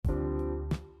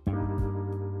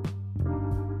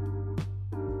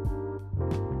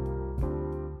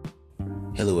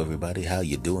Hello everybody, how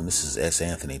you doing? This is S.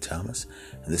 Anthony Thomas,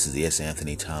 and this is the S.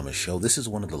 Anthony Thomas Show. This is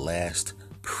one of the last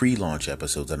pre-launch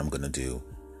episodes that I'm going to do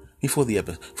before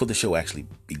the show actually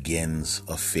begins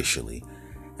officially.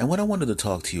 And what I wanted to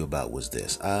talk to you about was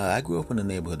this. I grew up in a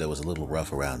neighborhood that was a little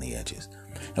rough around the edges.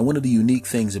 And one of the unique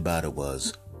things about it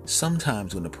was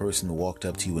sometimes when a person walked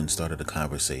up to you and started a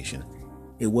conversation,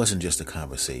 it wasn't just a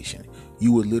conversation.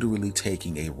 You were literally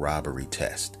taking a robbery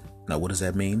test. Now, what does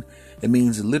that mean? It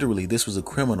means literally this was a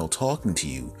criminal talking to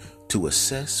you to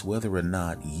assess whether or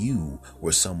not you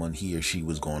were someone he or she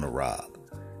was going to rob.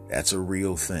 That's a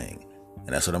real thing. And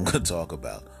that's what I'm going to talk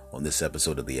about on this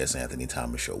episode of the S. Anthony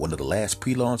Thomas Show. One of the last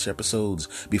pre-launch episodes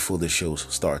before the show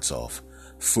starts off.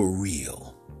 For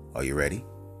real. Are you ready?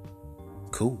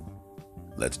 Cool.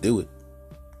 Let's do it.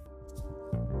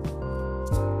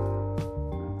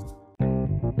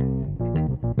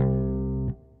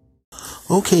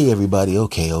 Okay, everybody.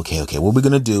 Okay. What we're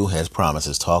going to do, as promised,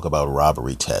 is talk about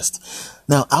robbery test.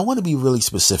 Now, I want to be really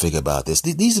specific about this.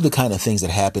 These are the kind of things that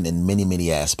happen in many, many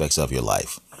aspects of your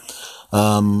life.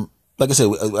 Like I said,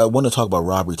 I want to talk about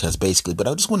robbery test basically, but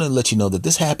I just want to let you know that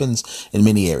this happens in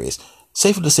many areas.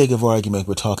 Say for the sake of argument,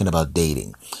 we're talking about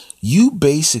dating. You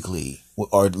basically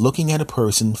are looking at a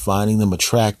person, finding them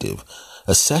attractive,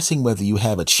 assessing whether you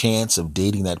have a chance of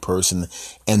dating that person,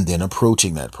 and then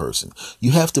approaching that person.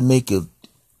 You have to make a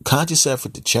conscious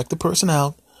effort to check the person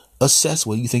out, assess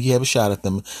whether you think you have a shot at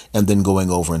them, and then going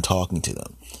over and talking to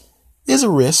them. There's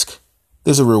a risk.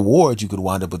 There's a reward. You could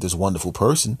wind up with this wonderful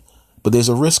person, but there's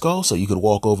a risk also. You could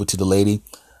walk over to the lady.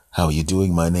 How are you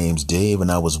doing? My name's Dave,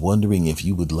 and I was wondering if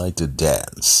you would like to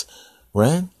dance,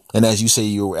 right? And as you say,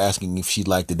 you were asking if she'd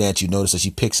like to dance, you notice that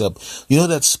she picks up, you know,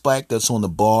 that spike that's on the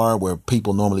bar where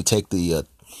people normally take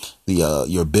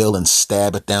your bill and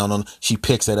stab it down on. She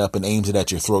picks that up and aims it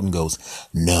at your throat and goes,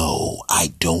 "No,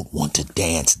 I don't want to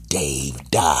dance, Dave.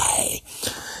 Die."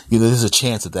 You know, there's a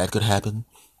chance that could happen.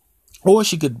 Or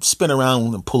she could spin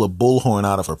around and pull a bullhorn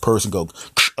out of her purse and go,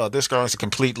 "This guy's a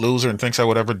complete loser and thinks I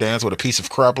would ever dance with a piece of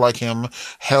crap like him.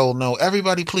 Hell no.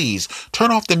 Everybody, please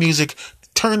turn off the music.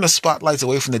 Turn the spotlights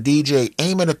away from the DJ,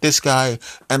 aim it at this guy,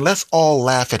 and let's all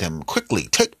laugh at him. Quickly,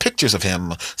 take pictures of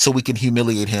him so we can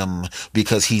humiliate him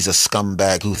because he's a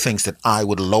scumbag who thinks that I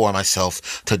would lower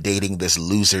myself to dating this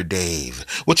loser Dave.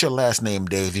 What's your last name,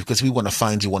 Dave? Because we want to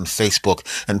find you on Facebook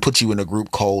and put you in a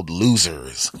group called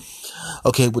Losers."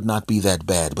 Okay, it would not be that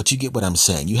bad, but you get what I'm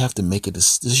saying. You have to make a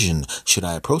decision. Should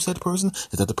I approach that person?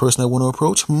 Is that the person I want to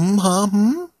approach?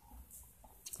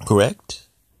 Correct?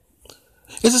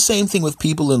 It's the same thing with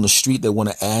people in the street that want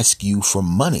to ask you for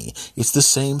money. It's the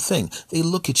same thing. They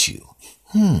look at you.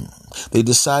 They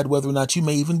decide whether or not you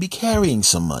may even be carrying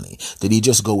some money. Did he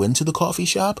just go into the coffee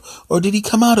shop or did he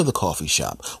come out of the coffee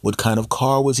shop? What kind of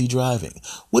car was he driving?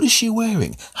 What is she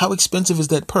wearing? How expensive is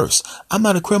that purse? I'm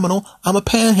not a criminal. I'm a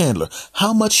panhandler.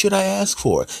 How much should I ask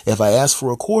for? If I ask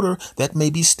for a quarter, that may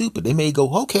be stupid. They may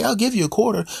go, "Okay, I'll give you a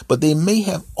quarter," but they may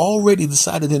have already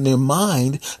decided in their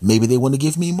mind, maybe they want to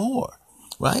give me more.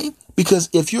 Right? Because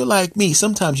if you're like me,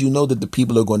 sometimes you know that the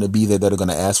people are going to be there that are going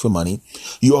to ask for money.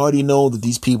 You already know that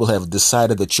these people have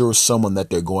decided that you're someone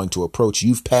that they're going to approach.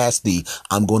 You've passed the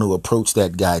 "I'm going to approach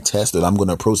that guy" test, or "I'm going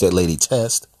to approach that lady"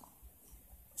 test.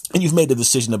 And you've made a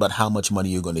decision about how much money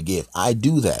you're going to give. I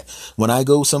do that. When I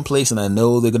go someplace and I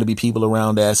know there are going to be people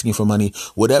around asking for money,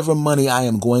 whatever money I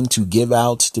am going to give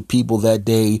out to people that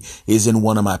day is in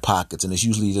one of my pockets. And it's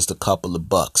usually just a couple of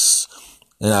bucks.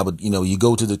 And I would, you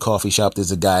go to the coffee shop,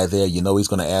 there's a guy there, he's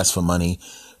going to ask for money,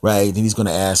 right? And he's going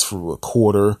to ask for a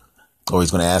quarter, or he's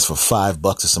going to ask for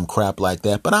 $5 or some crap like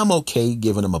that. But I'm okay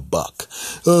giving him $1.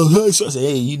 So I say,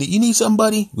 "Hey, you need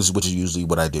somebody?" Which is usually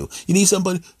what I do. "You need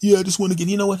somebody?" "Yeah, I just want to get,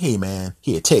 you know what? Hey, man,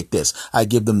 here, take this." I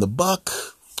give them the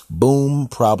 $1. Boom,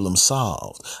 problem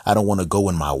solved. I don't want to go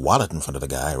in my wallet in front of the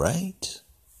guy, right?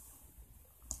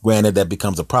 Granted, that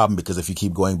becomes a problem because if you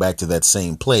keep going back to that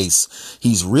same place,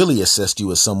 he's really assessed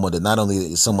you as someone that not only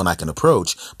is someone I can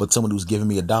approach, but someone who's giving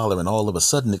me $1, and all of a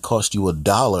sudden it cost you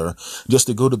 $1 just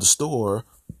to go to the store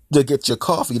to get your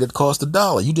coffee that cost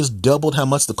 $1. You just doubled how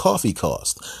much the coffee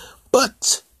cost.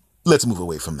 But let's move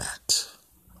away from that.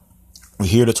 We're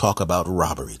here to talk about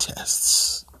robbery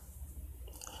tests.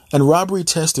 And robbery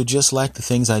tests are just like the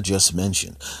things I just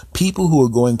mentioned. People who are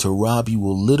going to rob you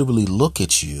will literally look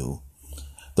at you,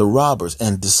 the robbers,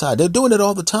 and decide. They're doing it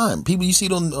all the time. People, you see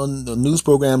it on the news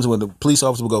programs when the police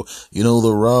officer will go,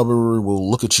 the robber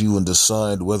will look at you and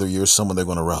decide whether you're someone they're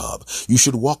going to rob. You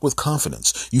should walk with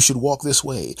confidence. You should walk this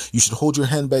way. You should hold your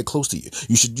handbag close to you.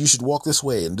 You should walk this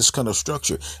way, in this kind of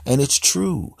structure. And it's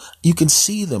true. You can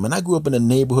see them. And I grew up in a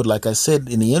neighborhood, like I said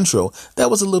in the intro, that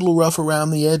was a little rough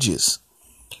around the edges.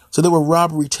 So there were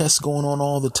robbery tests going on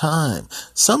all the time.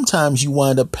 Sometimes you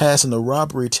wind up passing the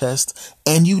robbery test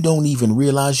and you don't even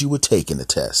realize you were taking the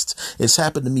test. It's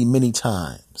happened to me many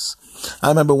times. I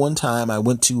remember one time I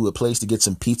went to a place to get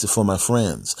some pizza for my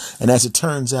friends. And as it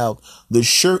turns out, the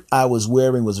shirt I was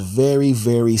wearing was very,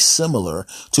 very similar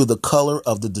to the color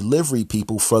of the delivery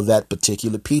people for that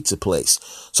particular pizza place.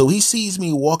 So he sees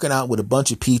me walking out with a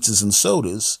bunch of pizzas and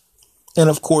sodas.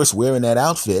 And of course, wearing that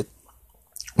outfit,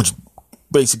 which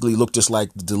basically looked just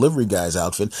like the delivery guy's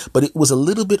outfit, but it was a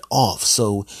little bit off.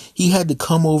 So he had to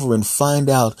come over and find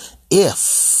out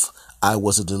if I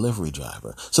was a delivery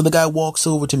driver. So the guy walks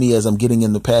over to me as I'm getting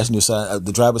in the passenger side,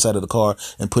 the driver's side of the car,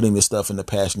 and putting this stuff in the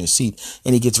passenger seat.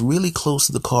 And he gets really close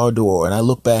to the car door, and I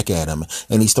look back at him,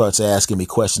 and he starts asking me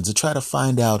questions to try to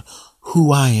find out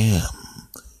who I am.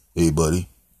 Hey, buddy.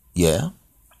 Yeah?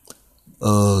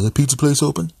 The pizza place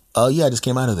open? Yeah, I just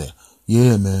came out of there.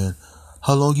 Yeah, man.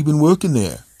 How long you been working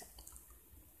there?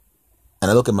 And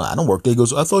I look at I don't work there. He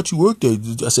goes, I thought you worked there.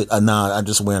 I said, nah, I'm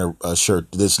just wearing a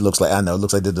shirt. This looks like, I know, it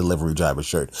looks like the delivery driver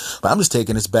shirt. But I'm just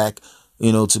taking this back,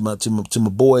 to my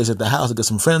boys at the house. I got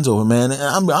some friends over, man. And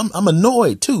I'm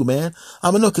annoyed too, man.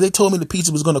 I'm annoyed because they told me the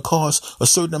pizza was going to cost a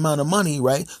certain amount of money,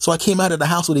 right? So I came out of the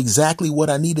house with exactly what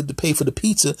I needed to pay for the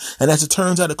pizza. And as it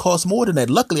turns out, it cost more than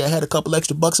that. Luckily, I had a couple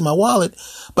extra bucks in my wallet,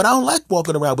 but I don't like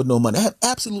walking around with no money. I have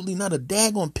absolutely not a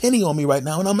daggone penny on me right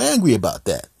now, and I'm angry about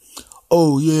that.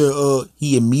 Oh, yeah,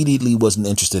 he immediately wasn't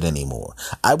interested anymore.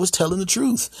 I was telling the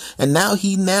truth. And now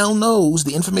he knows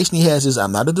the information he has is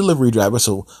I'm not a delivery driver.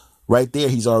 So right there,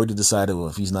 he's already decided, well,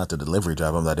 if he's not the delivery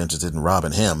driver, I'm not interested in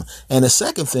robbing him. And the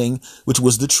second thing, which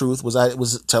was the truth, was I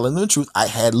was telling him the truth. I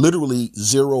had literally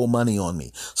zero money on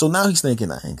me. So now he's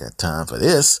thinking, I ain't got time for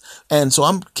this. And so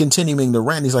I'm continuing to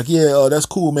rant. He's like, yeah, that's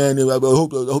cool, man. I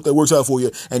hope that works out for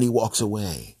you. And he walks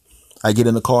away. I get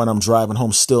in the car and I'm driving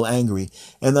home still angry.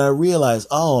 And then I realize,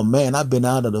 oh man, I've been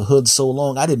out of the hood so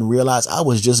long. I didn't realize I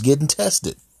was just getting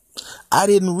tested. I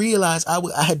didn't realize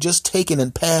I had just taken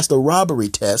and passed a robbery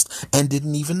test and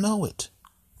didn't even know it.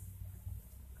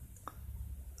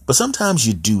 But sometimes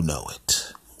you do know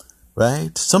it,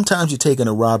 right? Sometimes you're taking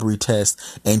a robbery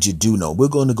test and you do know. We're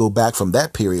going to go back from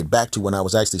that period back to when I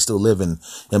was actually still living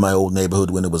in my old neighborhood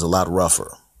when it was a lot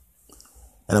rougher.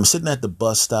 And I'm sitting at the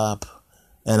bus stop.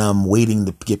 And I'm waiting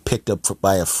to get picked up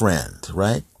by a friend,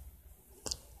 right?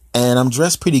 And I'm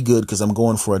dressed pretty good because I'm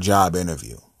going for a job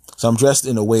interview. So I'm dressed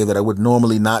in a way that I would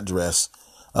normally not dress.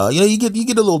 You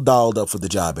get a little dolled up for the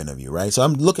job interview, right? So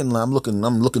I'm looking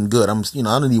good. I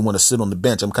don't even want to sit on the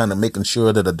bench. I'm kind of making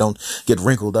sure that I don't get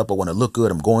wrinkled up. I want to look good.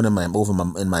 I'm going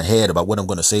in my head about what I'm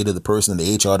going to say to the person in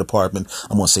the HR department.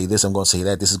 I'm going to say this. I'm going to say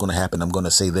that. This is going to happen. I'm going to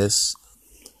say this.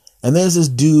 And there's this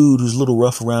dude who's a little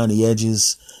rough around the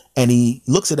edges. And he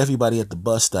looks at everybody at the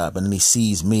bus stop and then he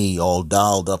sees me all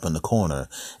dolled up in the corner.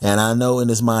 And I know in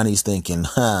his mind he's thinking,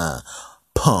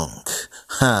 punk,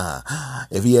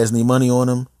 if he has any money on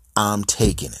him, I'm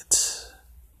taking it.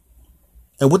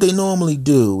 And what they normally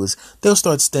do is they'll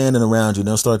start standing around you.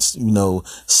 They'll start,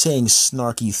 saying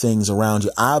snarky things around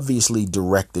you, obviously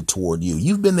directed toward you.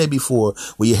 You've been there before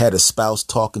where you had a spouse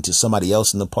talking to somebody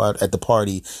else at the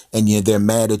party and they're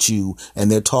mad at you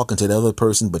and they're talking to the other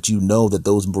person, but you know that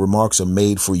those remarks are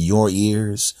made for your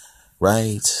ears,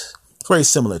 right? It's very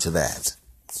similar to that,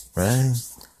 right?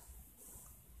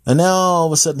 And now all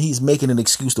of a sudden he's making an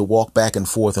excuse to walk back and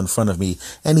forth in front of me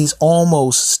and he's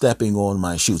almost stepping on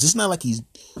my shoes. It's not like he's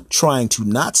trying to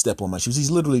not step on my shoes.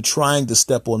 He's literally trying to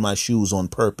step on my shoes on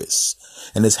purpose.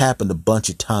 And it's happened a bunch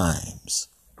of times.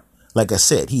 Like I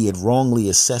said, he had wrongly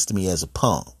assessed me as a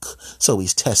punk. So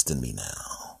he's testing me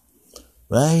now.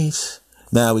 Right?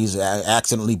 Now he's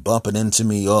accidentally bumping into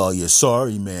me. Oh, you're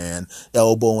sorry, man.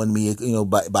 Elbowing me,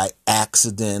 by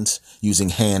accident,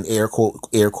 using air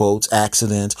quotes,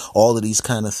 accident, all of these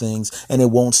kind of things. And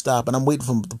it won't stop. And I'm waiting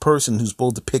for the person who's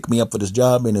supposed to pick me up for this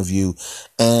job interview.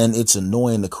 And it's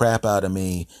annoying the crap out of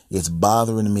me. It's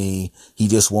bothering me. He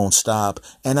just won't stop.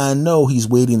 And I know he's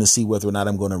waiting to see whether or not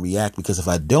I'm going to react, because if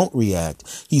I don't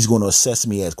react, he's going to assess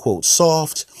me as, quote,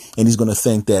 soft. And he's going to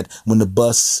think that when the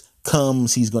bus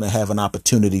comes, he's going to have an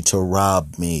opportunity to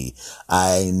rob me.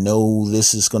 I know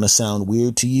this is going to sound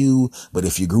weird to you, but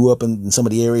if you grew up in some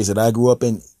of the areas that I grew up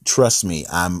in, trust me,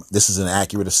 this is an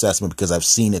accurate assessment because I've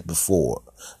seen it before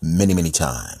many, many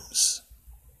times.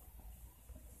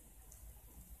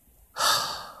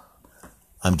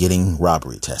 I'm getting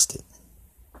robbery tested.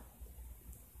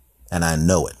 And I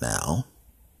know it now.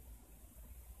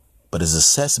 But his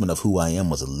assessment of who I am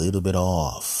was a little bit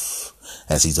off,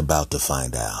 as he's about to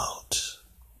find out.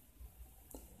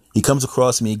 He comes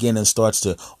across me again and starts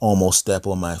to almost step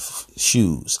on my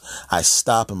shoes. I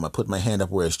stop him. I put my hand up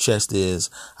where his chest is.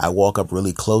 I walk up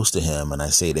really close to him and I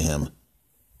say to him,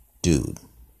 dude,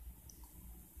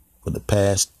 for the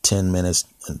past 10 minutes,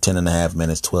 10 and a half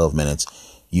minutes, 12 minutes,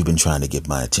 you've been trying to get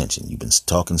my attention. You've been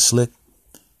talking slick.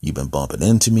 You've been bumping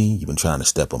into me. You've been trying to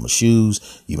step on my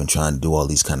shoes. You've been trying to do all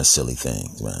these kind of silly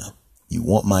things, man. You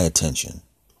want my attention.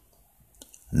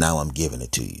 Now I'm giving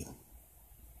it to you.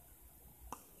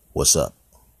 What's up?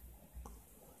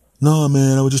 No,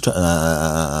 man, I was just trying. No.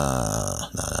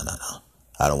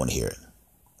 I don't want to hear it.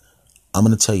 I'm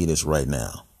going to tell you this right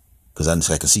now, because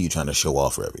I can see you trying to show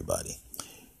off for everybody.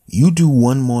 You do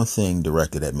one more thing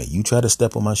directed at me. You try to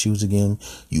step on my shoes again.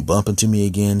 You bump into me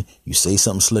again. You say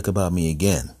something slick about me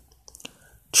again.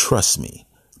 Trust me,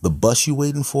 the bus you're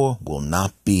waiting for will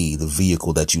not be the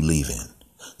vehicle that you leave in.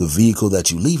 The vehicle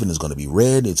that you leave in is going to be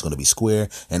red, it's going to be square,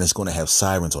 and it's going to have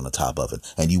sirens on the top of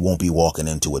it. And you won't be walking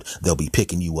into it. They'll be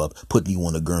picking you up, putting you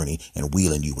on a gurney, and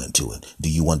wheeling you into it. Do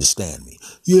you understand me?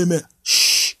 Yeah, man.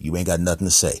 Shh. You ain't got nothing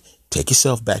to say. Take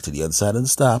yourself back to the other side of the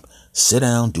stop. Sit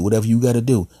down. Do whatever you got to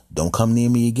do. Don't come near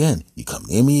me again. You come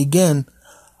near me again,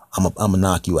 I'm going to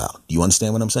knock you out. Do you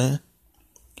understand what I'm saying?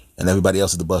 And everybody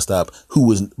else at the bus stop who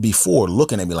was before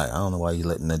looking at me like, I don't know why you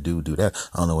letting that dude do that.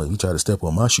 I don't know why he tried to step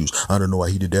on my shoes. I don't know why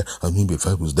he did that. I mean, if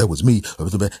that was me.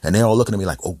 And they're all looking at me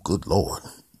like, oh, good Lord.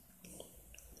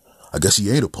 I guess he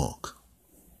ain't a punk.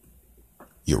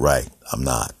 You're right. I'm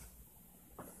not.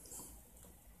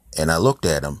 And I looked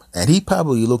at him, and he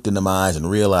probably looked into my eyes and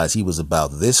realized he was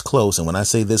about this close. And when I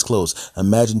say this close,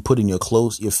 imagine putting your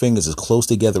fingers as close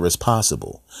together as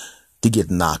possible to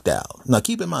get knocked out. Now,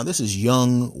 keep in mind, this is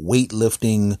young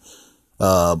weightlifting,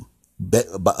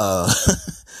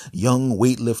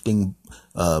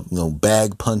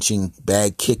 bag punching,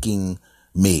 bag kicking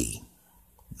me.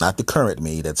 Not the current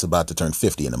me that's about to turn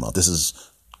 50 in a month. This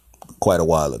is quite a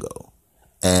while ago.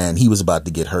 And he was about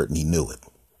to get hurt, and he knew it.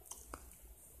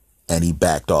 And he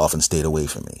backed off and stayed away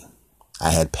from me. I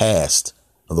had passed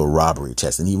the robbery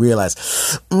test, and he realized,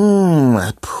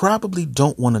 I probably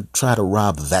don't want to try to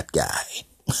rob that guy.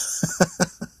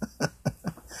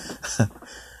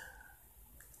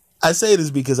 I say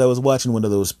this because I was watching one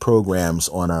of those programs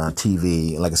on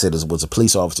TV. Like I said, there was a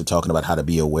police officer talking about how to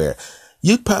be aware.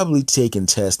 You're probably taking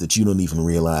tests that you don't even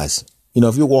realize. You know,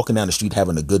 if you're walking down the street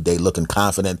having a good day, looking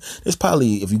confident, there's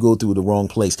probably, if you go through the wrong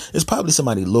place, there's probably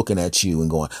somebody looking at you and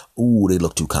going, ooh, they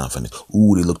look too confident.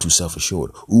 Ooh, they look too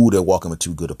self-assured. Ooh, they're walking with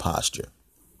too good a posture.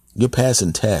 You're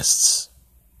passing tests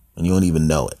and you don't even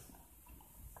know it.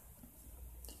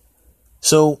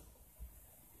 So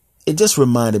it just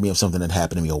reminded me of something that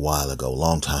happened to me a while ago, a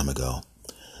long time ago.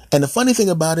 And the funny thing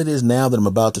about it is now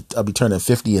that I'll be turning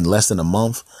 50 in less than a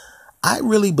month, I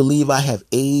really believe I have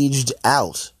aged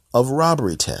out of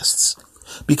robbery tests,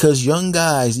 because young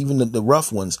guys, even the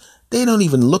rough ones, they don't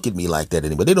even look at me like that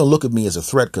anymore. They don't look at me as a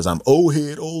threat because I'm old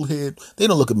head. They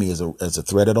don't look at me as a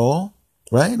threat at all,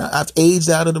 right? I've aged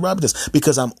out of the robbery test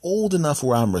because I'm old enough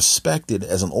where I'm respected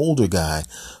as an older guy,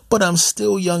 but I'm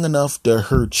still young enough to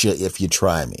hurt you if you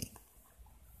try me.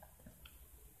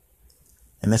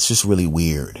 And that's just really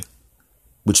weird,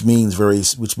 which means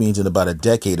in about a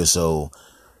decade or so,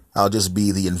 I'll just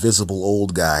be the invisible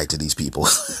old guy to these people,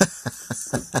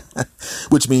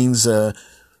 which means, 10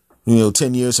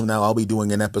 years from now, I'll be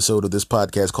doing an episode of this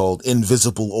podcast called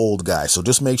Invisible Old Guy. So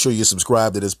just make sure you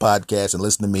subscribe to this podcast and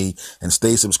listen to me and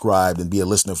stay subscribed and be a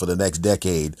listener for the next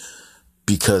decade,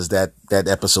 because that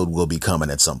episode will be coming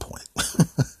at some point.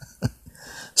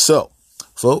 So,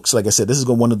 folks, like I said, this is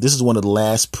one of the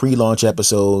last pre-launch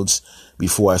episodes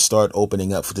before I start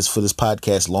opening up for this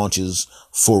podcast launches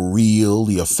for real.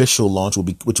 The official launch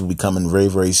which will be coming very,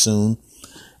 very soon.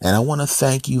 And I want to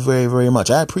thank you very, very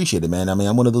much. I appreciate it, man. I mean,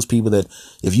 I'm one of those people that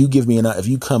if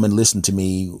you come and listen to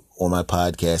me on my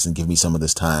podcast and give me some of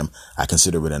this time, I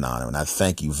consider it an honor. And I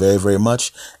thank you very, very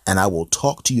much. And I will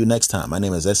talk to you next time. My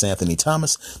name is S. Anthony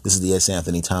Thomas. This is the S.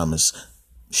 Anthony Thomas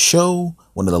Show,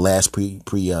 one of the last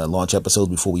pre-launch episodes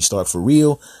before we start for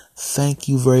real. Thank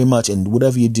you very much. And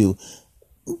whatever you do,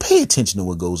 pay attention to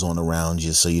what goes on around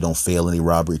you so you don't fail any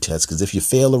robbery tests. Because if you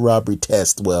fail a robbery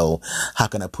test, well, how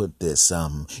can I put this?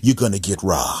 You're going to get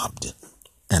robbed.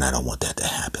 And I don't want that to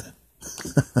happen.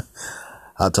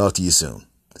 I'll talk to you soon.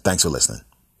 Thanks for listening.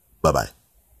 Bye-bye.